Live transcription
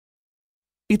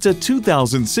It's a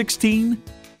 2016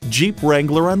 Jeep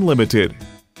Wrangler Unlimited.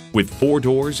 With 4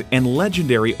 doors and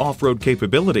legendary off-road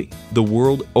capability, the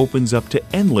world opens up to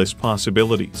endless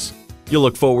possibilities. You'll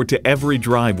look forward to every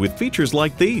drive with features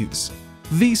like these: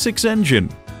 V6 engine,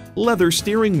 leather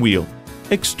steering wheel,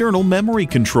 external memory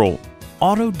control,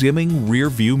 auto-dimming rear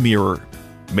view mirror,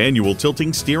 manual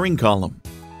tilting steering column,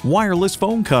 wireless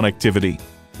phone connectivity,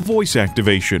 voice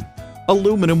activation,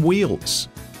 aluminum wheels,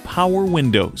 power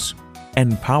windows,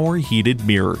 and power heated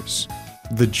mirrors.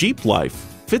 The Jeep life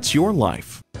fits your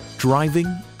life. Driving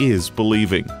is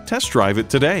believing. Test drive it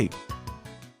today.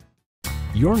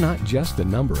 You're not just a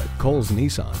number at Cowles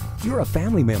Nissan. You're a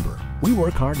family member. We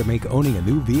work hard to make owning a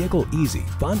new vehicle easy,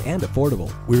 fun, and affordable.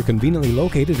 We're conveniently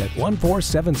located at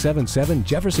 14777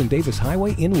 Jefferson Davis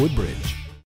Highway in Woodbridge.